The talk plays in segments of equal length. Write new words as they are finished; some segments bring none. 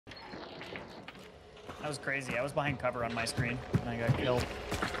That was crazy. I was behind cover on my screen and I got killed.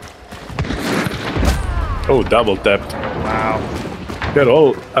 Oh, double tapped. Wow. Got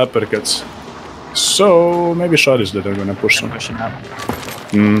all uppercuts. So maybe shot is that they're gonna push some. Pushing up.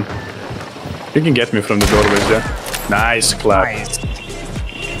 You can get me from the doorways there. Nice clap. Nice.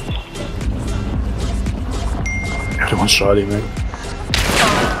 Everyone shot him, man.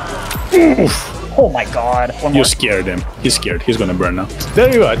 Oof. Oh my god. One You more. scared him. He's scared. He's gonna burn now. There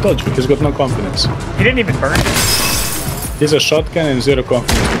you go. I told you. He's got no confidence. He didn't even burn. He's a shotgun and zero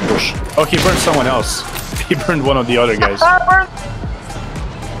confidence to push. Oh, he burned someone else. He burned one of the other guys.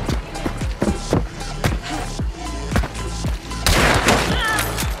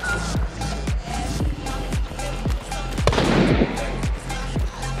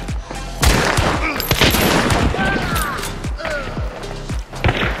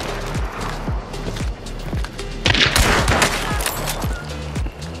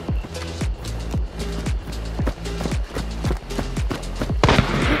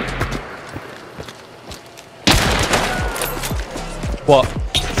 What?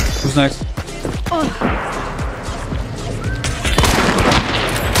 Who's next?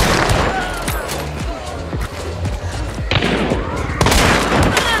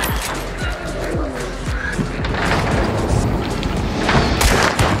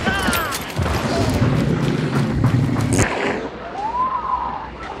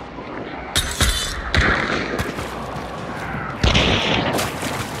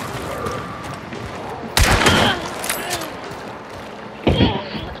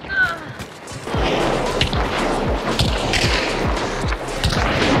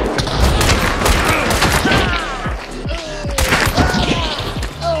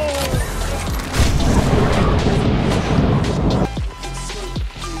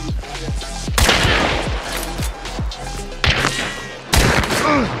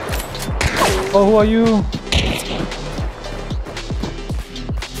 Oh, who are you?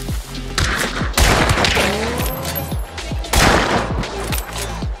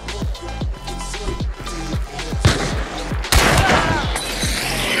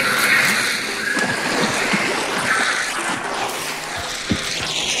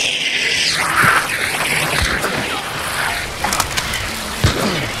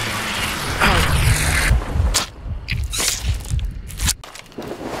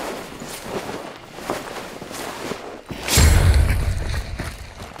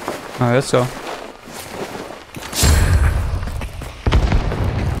 Alright, let's go.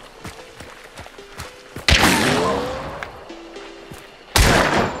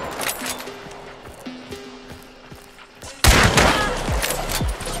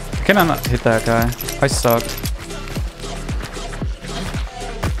 Can I not hit that guy? I suck.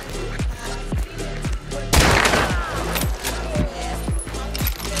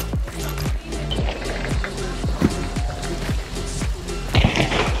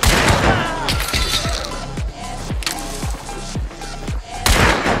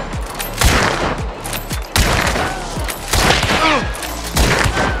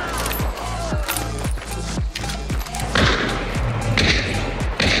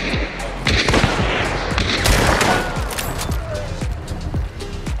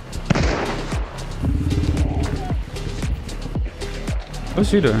 What's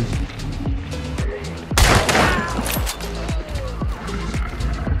he doing?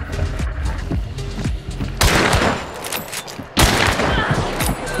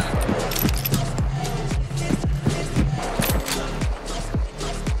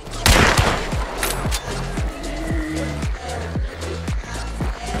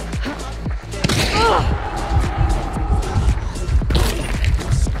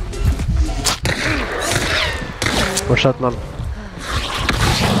 One shot, man.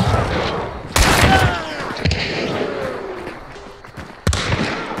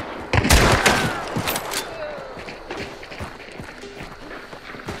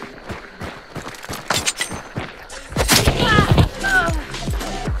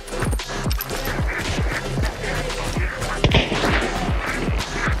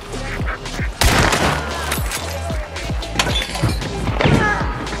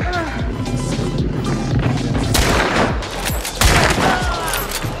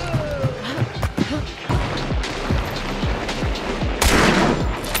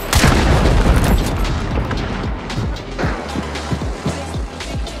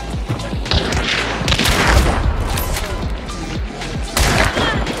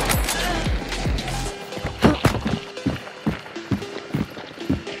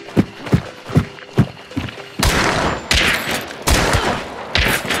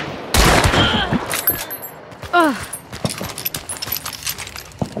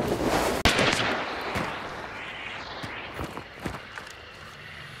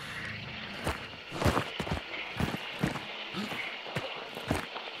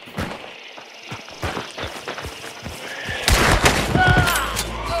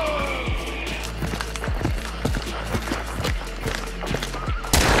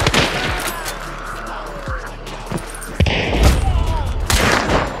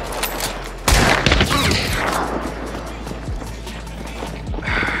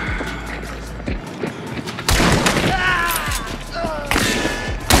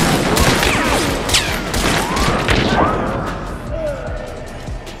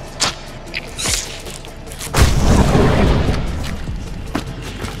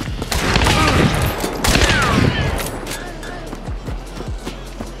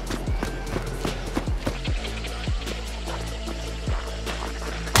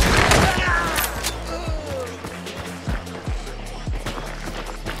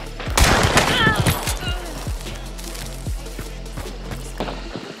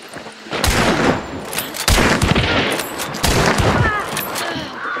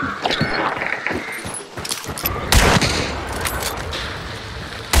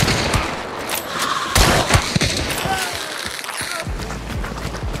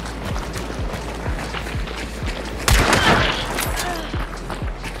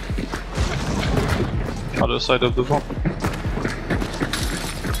 other side of the bomb.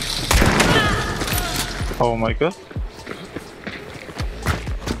 Oh my god.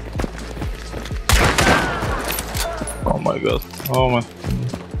 Oh my god. Oh my.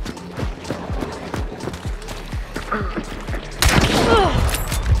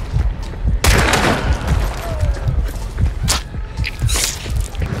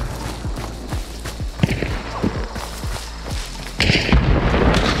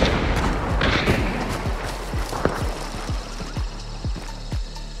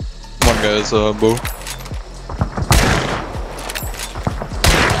 One guy is a bow.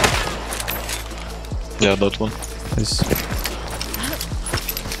 Yeah, that one. Nice.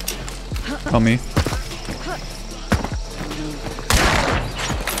 On me.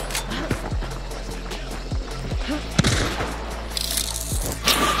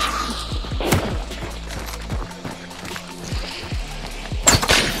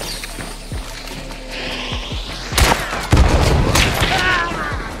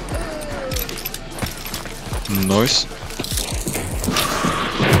 Nice.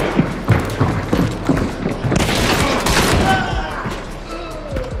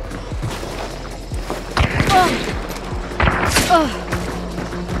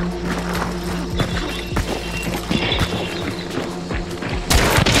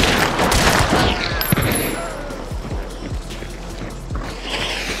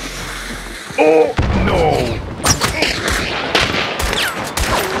 Oh no!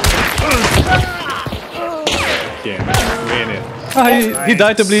 Can't win it. Ah, he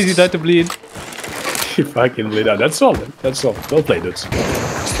died to bleed, he died to bleed. He fucking bleed out. That's all. That's all. Don't play dudes.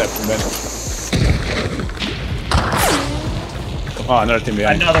 Step from that. Come on, another team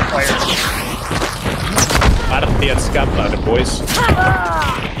behind. Another player. Arti at scappa, boys.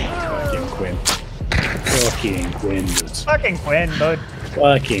 Fucking Quinn. Fucking Quinn, dudes. Fucking Quinn, dude.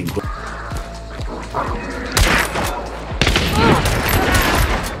 Fucking Quinn.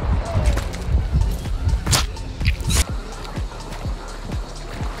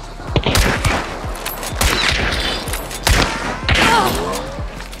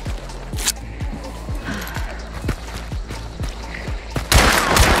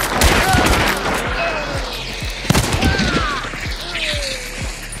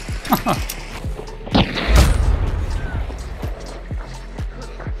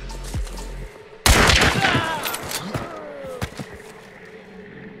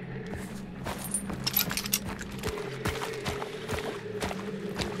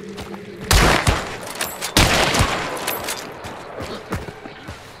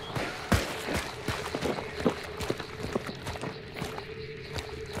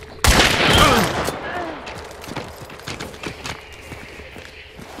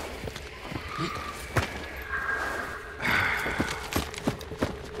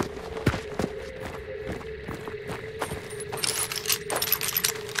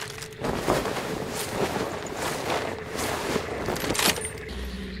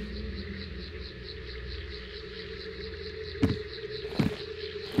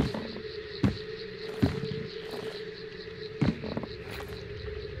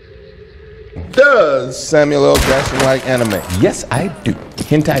 Does Samuel L. Jackson like anime? Yes, I do.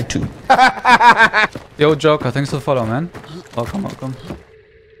 Hentai too. Yo, Joker, thanks for the follow, man. Welcome, welcome.